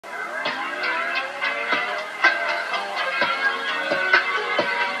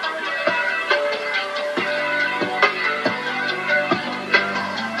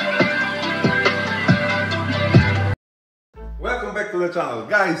the channel.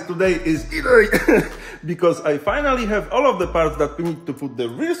 Guys, today is E-Day because I finally have all of the parts that we need to put the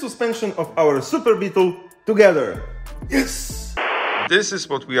rear suspension of our Super Beetle together. Yes! This is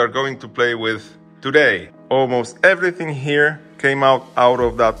what we are going to play with today. Almost everything here came out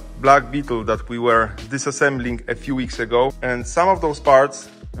of that black Beetle that we were disassembling a few weeks ago, and some of those parts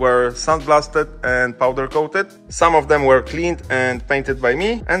were sandblasted and powder coated. Some of them were cleaned and painted by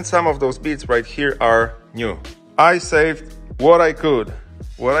me, and some of those bits right here are new. I saved what I could.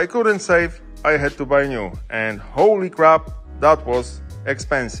 What I couldn't save, I had to buy new, and holy crap, that was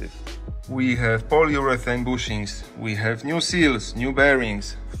expensive. We have polyurethane bushings, we have new seals, new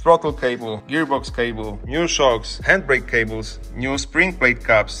bearings, throttle cable, gearbox cable, new shocks, handbrake cables, new spring plate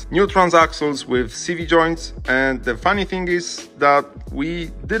caps, new transaxles with CV joints, and the funny thing is that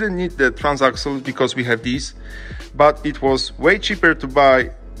we didn't need the transaxles because we have these, but it was way cheaper to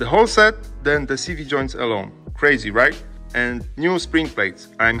buy the whole set than the CV joints alone. Crazy, right? And new spring plates.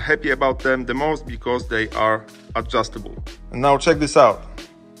 I'm happy about them the most because they are adjustable. And now check this out.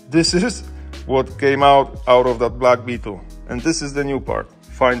 This is what came out of that black Beetle, and this is the new part.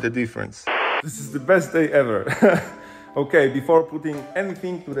 Find the difference. This is the best day ever. Okay, before putting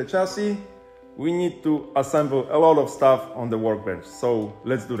anything to the chassis, we need to assemble a lot of stuff on the workbench, so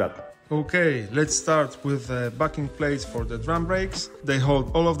let's do that. Okay, let's start with the backing plates for the drum brakes. They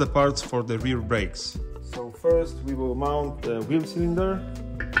hold all of the parts for the rear brakes. So first we will mount the wheel cylinder,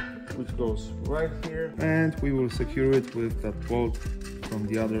 which goes right here, and we will secure it with that bolt from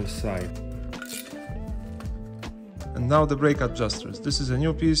the other side. And now the brake adjusters. This is a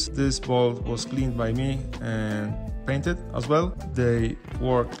new piece. This bolt was cleaned by me and painted as well. They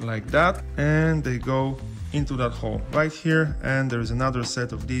work like that, and they go into that hole right here, and there is another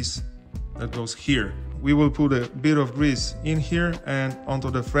set of these that goes here. We will put a bit of grease in here and onto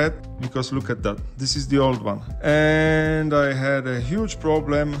the thread, because look at that, this is the old one, and I had a huge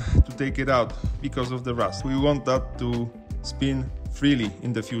problem to take it out because of the rust. We want that to spin freely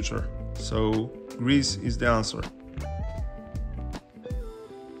in the future, so grease is the answer.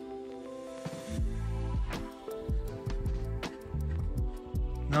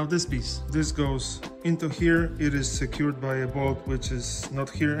 Now this piece, this goes into here. It is secured by a bolt which is not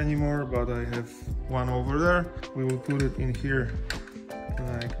here anymore, but I have one over there. We will put it in here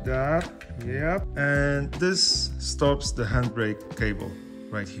like that, yep. And this stops the handbrake cable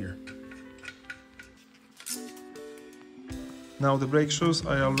right here. Now the brake shoes,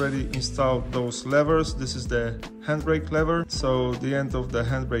 I already installed those levers. This is the handbrake lever, so the end of the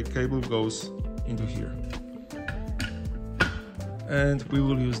handbrake cable goes into here. And we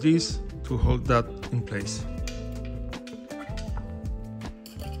will use these to hold that in place.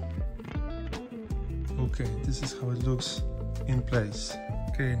 Okay, this is how it looks in place.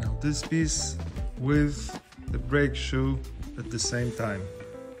 Okay, now this piece with the brake shoe at the same time.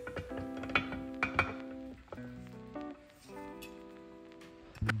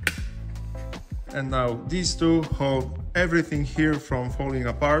 And now these two hold everything here from falling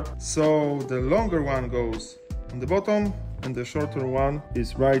apart. So the longer one goes on the bottom, and the shorter one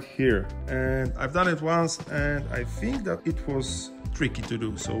is right here. And I've done it once, and I think that it was tricky to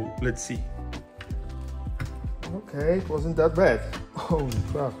do, so let's see. Okay, it wasn't that bad. Holy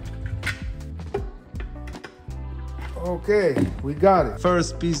crap. Okay, we got it.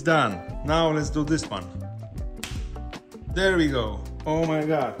 First piece done. Now let's do this one. There we go. Oh my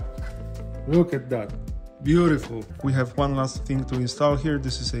god. Look at that. Beautiful. We have one last thing to install here.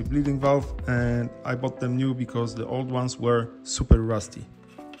 This is a bleeding valve, and I bought them new because the old ones were super rusty.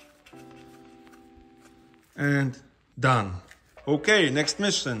 And done. Okay, next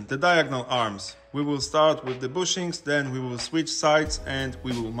mission, the diagonal arms. We will start with the bushings, then we will switch sides and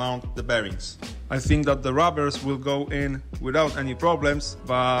we will mount the bearings. I think that the rubbers will go in without any problems,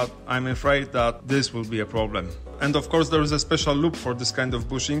 but I'm afraid that this will be a problem. And of course there is a special loop for this kind of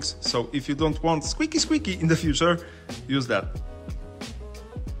bushings, so if you don't want squeaky squeaky in the future, use that.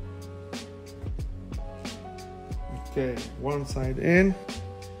 Okay, one side in.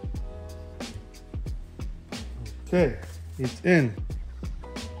 Okay, it's in.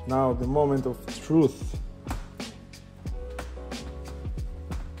 Now the moment of truth.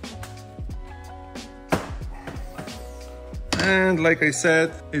 And like I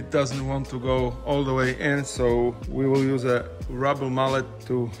said, it doesn't want to go all the way in, so we will use a rubber mallet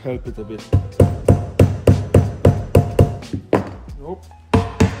to help it a bit. Nope.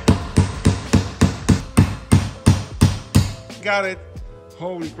 Got it.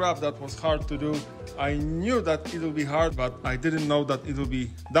 Holy crap, that was hard to do. I knew that it will be hard, but I didn't know that it will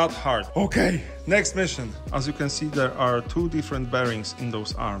be that hard. Okay, next mission. As you can see, there are two different bearings in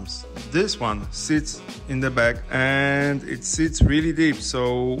those arms. This one sits in the back and it sits really deep,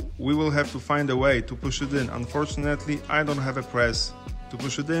 so we will have to find a way to push it in. Unfortunately, I don't have a press to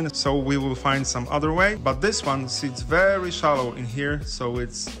push it in, so we will find some other way. But this one sits very shallow in here, so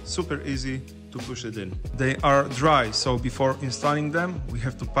it's super easy to push it in. They are dry, so before installing them, we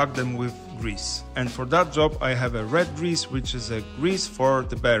have to pack them with grease. And for that job, I have a red grease, which is a grease for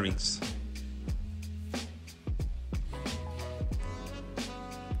the bearings.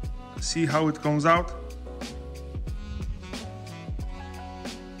 See how it comes out?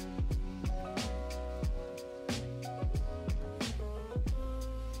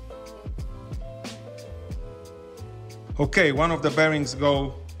 Okay, one of the bearings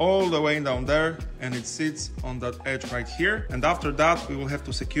go all the way down there and it sits on that edge right here, and after that we will have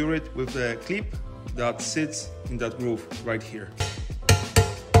to secure it with the clip that sits in that groove right here.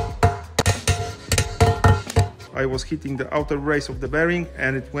 I was hitting the outer brace of the bearing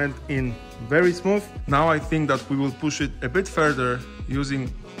and it went in very smooth. Now I think that we will push it a bit further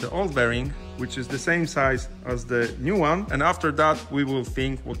using the old bearing, which is the same size as the new one, and after that we will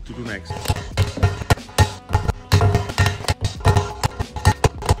think what to do next.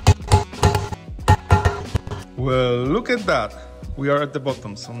 Well, look at that. We are at the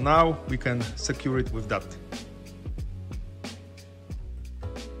bottom, so now we can secure it with that.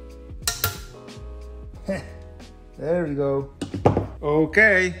 There we go.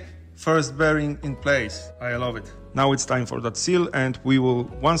 Okay, first bearing in place. I love it. Now it's time for that seal, and we will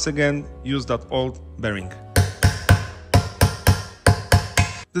once again use that old bearing.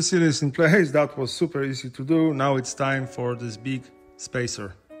 The seal is in place. That was super easy to do. Now it's time for this big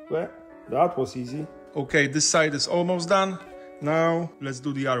spacer. Well, that was easy. Okay, this side is almost done. Now let's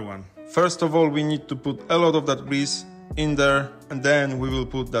do the other one. First of all, we need to put a lot of that grease in there, and then we will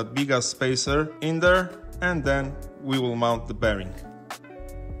put that big ass spacer in there, and then we will mount the bearing.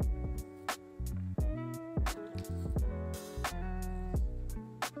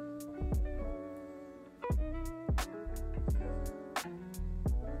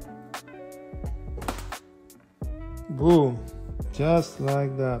 Boom. Just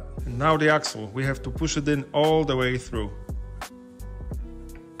like that. And now the axle, we have to push it in all the way through.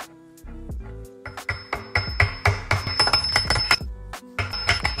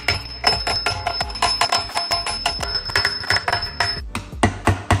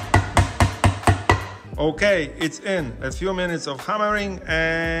 Okay, it's in. A few minutes of hammering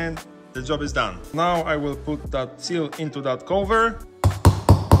and the job is done. Now I will put that seal into that cover.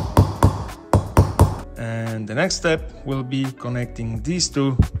 And the next step will be connecting these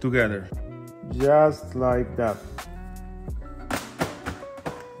two together. Just like that.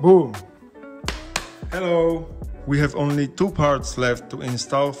 Boom! Hello! We have only two parts left to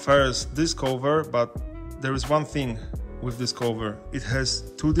install. First, this cover, but there is one thing with this cover. It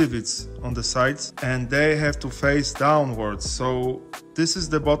has two divots on the sides and they have to face downwards. So this is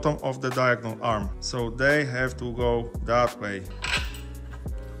the bottom of the diagonal arm. So they have to go that way.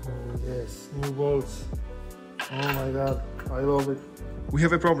 Oh yes, new bolts. Oh my god, I love it. We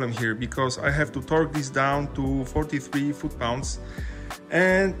have a problem here because I have to torque this down to 43 foot-pounds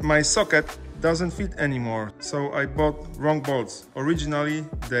and my socket doesn't fit anymore. So I bought wrong bolts. Originally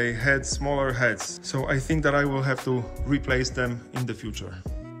they had smaller heads. So I think that I will have to replace them in the future.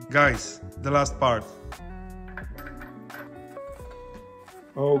 Guys, the last part.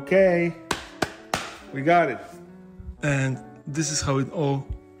 Okay, we got it. And this is how it all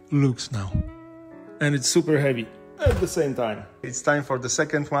looks now. And it's super heavy at the same time. It's time for the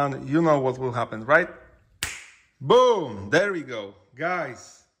second one. You know what will happen, right? Boom! There we go.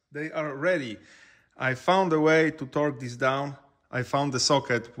 Guys, they are ready. I found a way to torque this down. I found the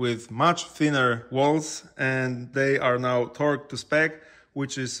socket with much thinner walls and they are now torqued to spec,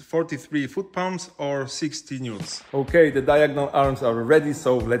 which is 43 foot-pounds or 60 newtons. Okay, the diagonal arms are ready,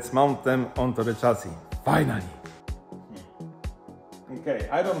 so let's mount them onto the chassis. Finally! Okay,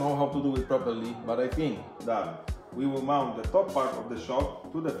 I don't know how to do it properly, but I think that we will mount the top part of the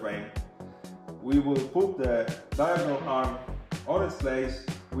shock to the frame. We will put the diagonal arm on its place.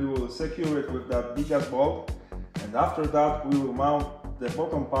 We will secure it with that big ass bolt, and after that we will mount the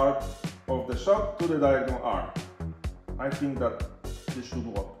bottom part of the shock to the diagonal arm. I think that this should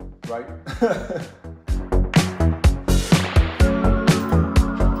work, right?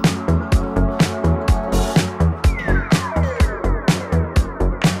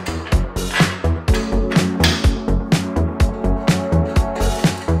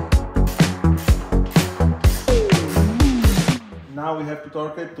 Now we have to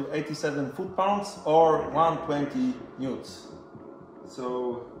torque it to 87 foot-pounds or 120 newtons.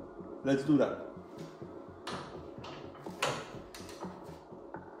 So let's do that.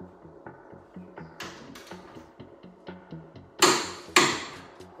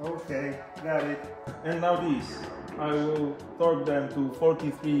 Okay, got it. And now these. I will torque them to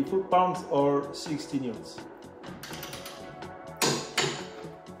 43 foot-pounds or 60 newtons.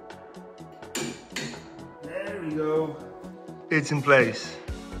 There we go. It's in place.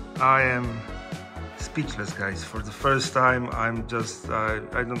 I am speechless, guys. For the first time, I'm just, I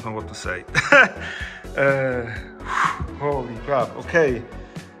don't know what to say. Holy crap. Okay,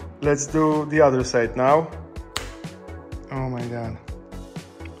 let's do the other side now. Oh my God.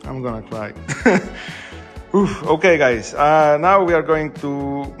 I'm gonna cry. Okay, guys, now we are going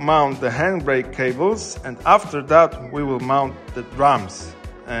to mount the handbrake cables, and after that we will mount the drums,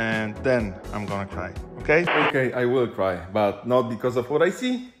 and then I'm gonna cry. Okay? Okay, I will cry, but not because of what I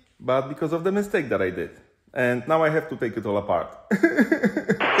see, but because of the mistake that I did. And now I have to take it all apart.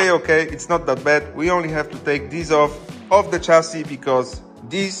 Okay, it's not that bad. We only have to take these off the chassis because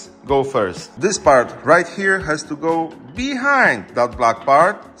these go first. This part right here has to go behind that black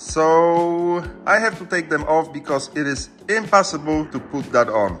part, so I have to take them off because it is impossible to put that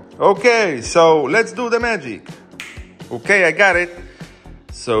on. Okay, so let's do the magic. Okay, I got it.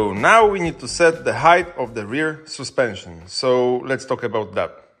 So now we need to set the height of the rear suspension. So let's talk about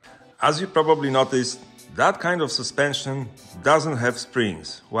that. As you probably noticed, that kind of suspension doesn't have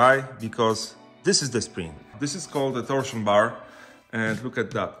springs. Why? Because this is the spring. This is called a torsion bar. And look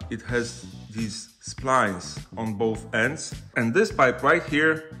at that, it has these splines on both ends. And this pipe right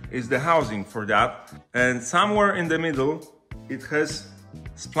here is the housing for that. And somewhere in the middle, it has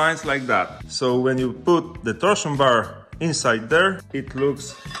splines like that. So when you put the torsion bar inside there, it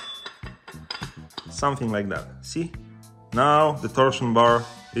looks something like that. See? Now the torsion bar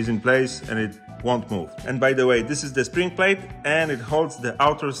is in place and it won't move. And by the way, this is the spring plate and it holds the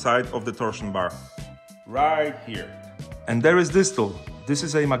outer side of the torsion bar. Right here. And there is this tool. This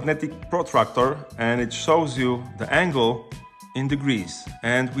is a magnetic protractor and it shows you the angle in degrees.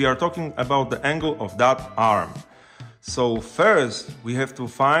 And we are talking about the angle of that arm. So first we have to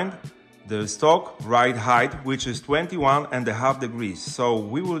find the stock ride height, which is 21.5 degrees. So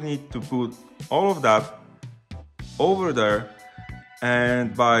we will need to put all of that over there,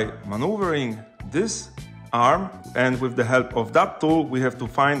 and by maneuvering this arm and with the help of that tool, we have to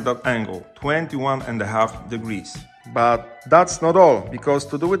find that angle, 21.5 degrees. But that's not all, because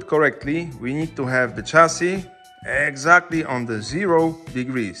to do it correctly, we need to have the chassis exactly on the 0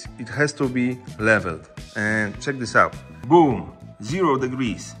 degrees. It has to be leveled. And check this out. Boom, 0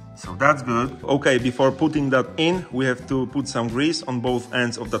 degrees. So that's good. Okay, before putting that in, we have to put some grease on both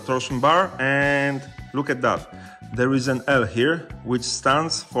ends of the torsion bar. And look at that. There is an L here, which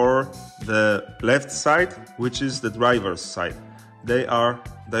stands for the left side, which is the driver's side. They are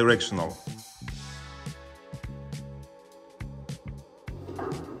directional.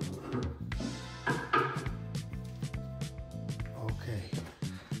 Okay,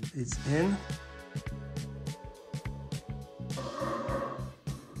 it's in.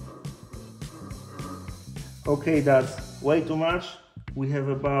 Okay, that's way too much. We have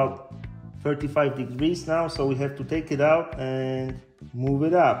about 35 degrees now, so we have to take it out and move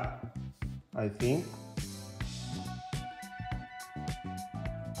it up, I think.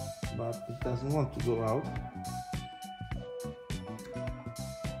 But it doesn't want to go out.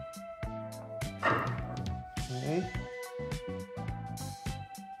 Okay.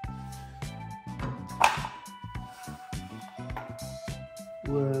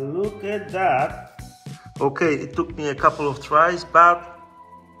 Well, look at that. Okay, it took me a couple of tries, but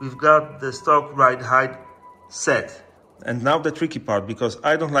we've got the stock ride height set. And now the tricky part, because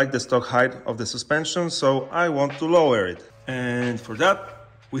I don't like the stock height of the suspension, so I want to lower it. And for that,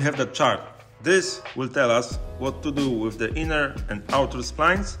 we have that chart. This will tell us what to do with the inner and outer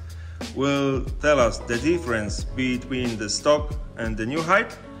splines, will tell us the difference between the stock and the new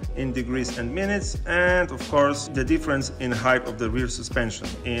height in degrees and minutes, and of course the difference in height of the rear suspension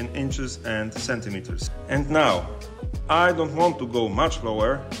in inches and centimeters. And now I don't want to go much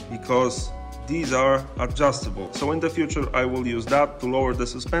lower because these are adjustable. So in the future I will use that to lower the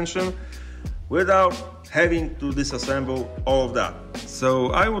suspension without having to disassemble all of that.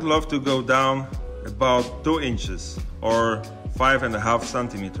 So I would love to go down about 2 inches or 5.5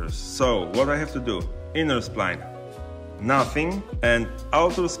 centimeters. So what I have to do, inner spline, nothing, and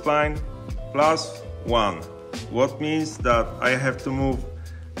outer spline +1. What means that I have to move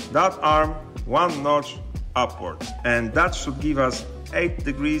that arm 1 notch upwards. And that should give us 8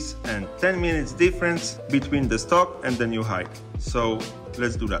 degrees and 10 minutes difference between the stock and the new height. So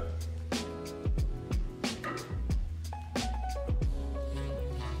let's do that.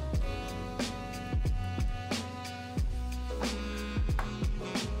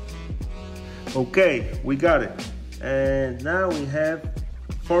 Okay, we got it. And now we have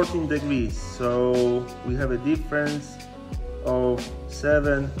 14 degrees. So we have a difference of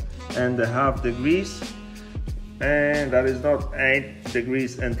 7.5 degrees. And that is not 8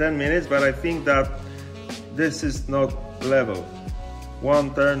 degrees and 10 minutes, but I think that this is not level.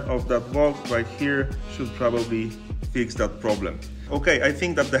 One turn of that bolt right here should probably fix that problem. Okay, I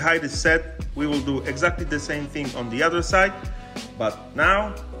think that the height is set. We will do exactly the same thing on the other side, but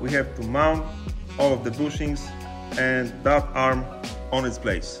now we have to mount all of the bushings and that arm on its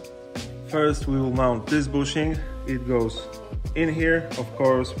place. First we will mount this bushing. It goes in here. Of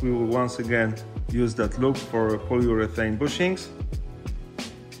course, we will once again use that loop for polyurethane bushings.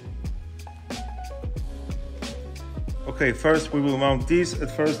 Okay, first we will mount these.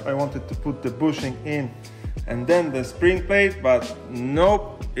 At first I wanted to put the bushing in and then the spring plate, but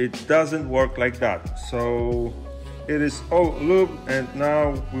nope, it doesn't work like that. So it is all looped and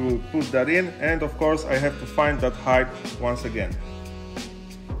now we will put that in, and of course I have to find that height once again.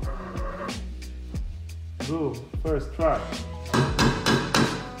 Boom, first try.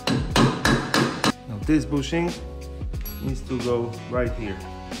 Now this bushing needs to go right here.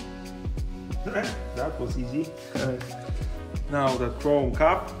 That was easy. Now the chrome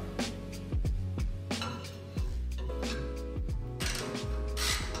cap.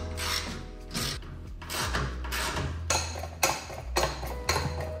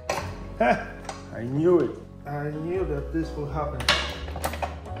 I knew it. I knew that this will happen.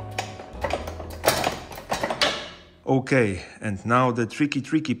 Okay, and now the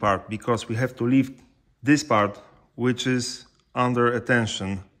tricky part, because we have to lift this part, which is under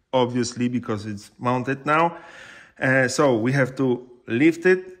attention, obviously, because it's mounted now. So we have to lift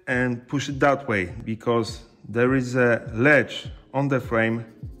it and push it that way, because there is a ledge on the frame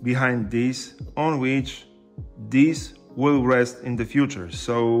behind this on which this will rest in the future.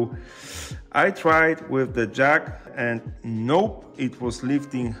 So I tried with the jack and nope, it was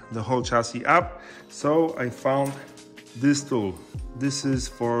lifting the whole chassis up. So I found this tool. This is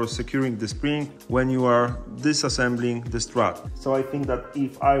for securing the spring when you are disassembling the strut. So I think that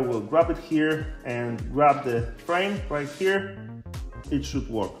if I will grab it here and grab the frame right here, it should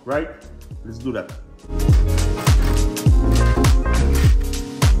work, right? Let's do that.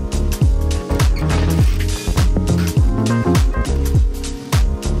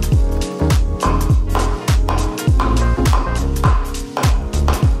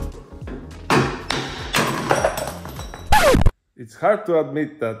 It's hard to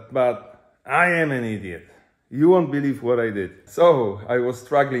admit that, but I am an idiot. You won't believe what I did. So I was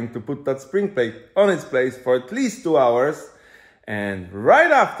struggling to put that spring plate on its place for at least 2 hours, and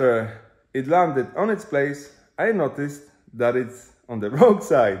right after it landed on its place, I noticed that it's on the wrong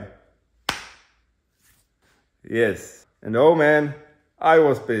side. Yes, and oh man, I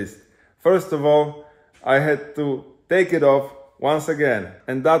was pissed. First of all, I had to take it off once again,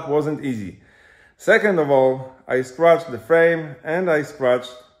 and that wasn't easy. Second of all, I scratched the frame and I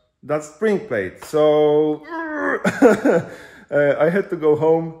scratched that spring plate. So I had to go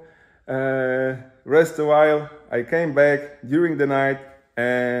home, rest a while. I came back during the night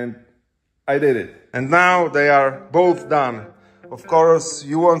and I did it. And now they are both done. Of course,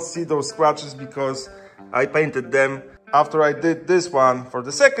 you won't see those scratches because I painted them after I did this one for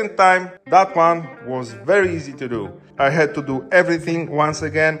the second time. That one was very easy to do. I had to do everything once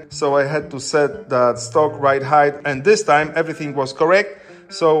again, so I had to set that stock right height, and this time everything was correct.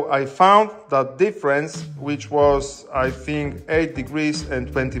 So I found that difference, which was, I think, 8 degrees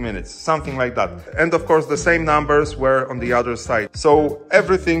and 20 minutes, something like that. And of course, the same numbers were on the other side. So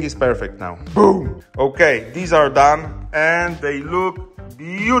everything is perfect now. Boom! Okay, these are done and they look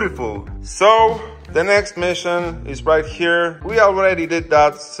beautiful. So the next mission is right here. We already did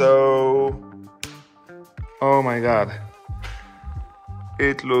that, so... Oh my God.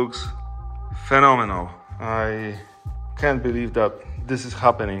 It looks phenomenal. I can't believe that this is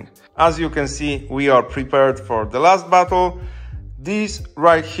happening. As you can see, we are prepared for the last battle. These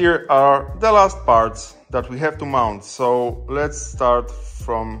right here are the last parts that we have to mount. So let's start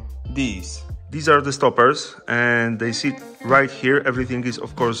from these. These are the stoppers and they sit right here. Everything is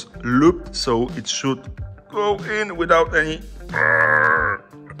of course looped, so it should go in without any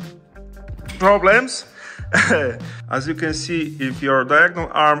problems. As you can see, if your diagonal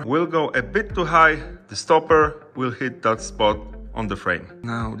arm will go a bit too high, the stopper will hit that spot on the frame.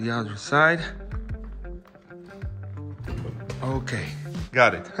 Now the other side. Okay,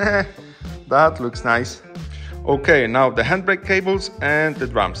 got it. That looks nice. Okay, now the handbrake cables and the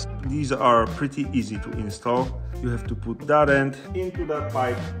drums. These are pretty easy to install. You have to put that end into that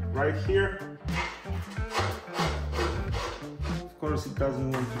pipe right here. Of course, it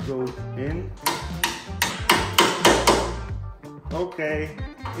doesn't want to go in. Okay,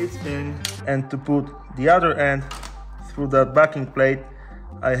 it's in. And to put the other end through that backing plate,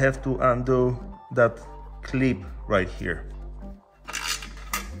 I have to undo that clip right here.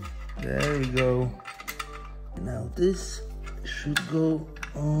 There we go. Now this should go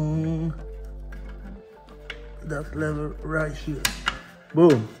on that lever right here.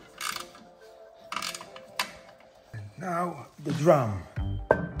 Boom. And now the drum.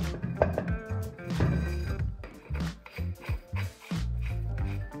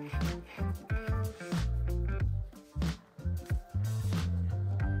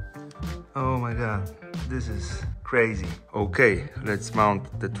 Oh my god, this is crazy. Okay, let's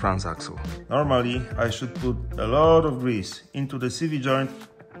mount the transaxle. Normally, I should put a lot of grease into the CV joint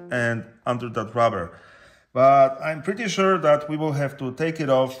and under that rubber. But I'm pretty sure that we will have to take it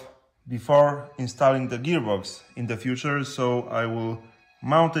off before installing the gearbox in the future, so I will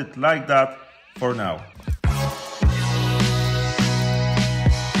mount it like that for now.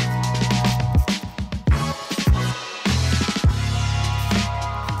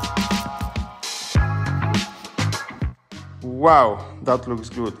 Wow, that looks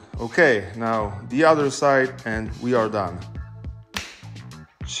good. Okay, now the other side and we are done.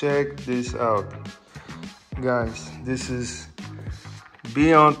 Check this out. Guys, this is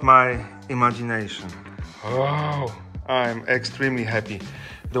beyond my imagination. Wow, I'm extremely happy.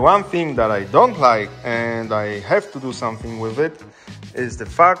 The one thing that I don't like, and I have to do something with it, is the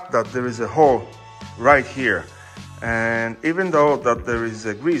fact that there is a hole right here. And even though that there is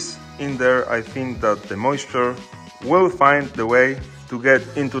a grease in there, I think that the moisture will find the way to get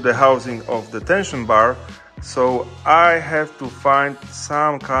into the housing of the tension bar, so I have to find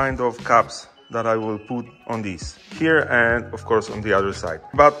some kind of caps that I will put on these here and of course on the other side,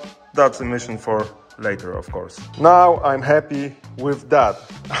 but that's a mission for later, of course. Now I'm happy with that.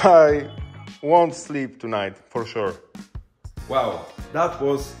 I won't sleep tonight for sure. Wow, that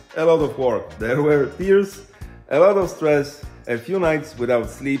was a lot of work. There were tears, a lot of stress, a few nights without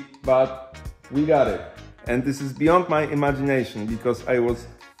sleep, but we got it. And this is beyond my imagination because I was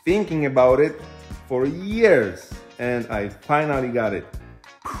thinking about it for years and I finally got it.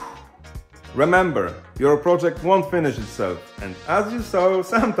 Remember, your project won't finish itself, and as you saw,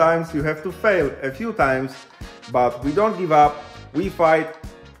 sometimes you have to fail a few times, but we don't give up, we fight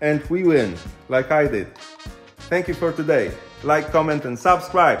and we win, like I did. Thank you for today. Like, comment and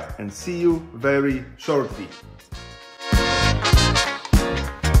subscribe, and see you very shortly.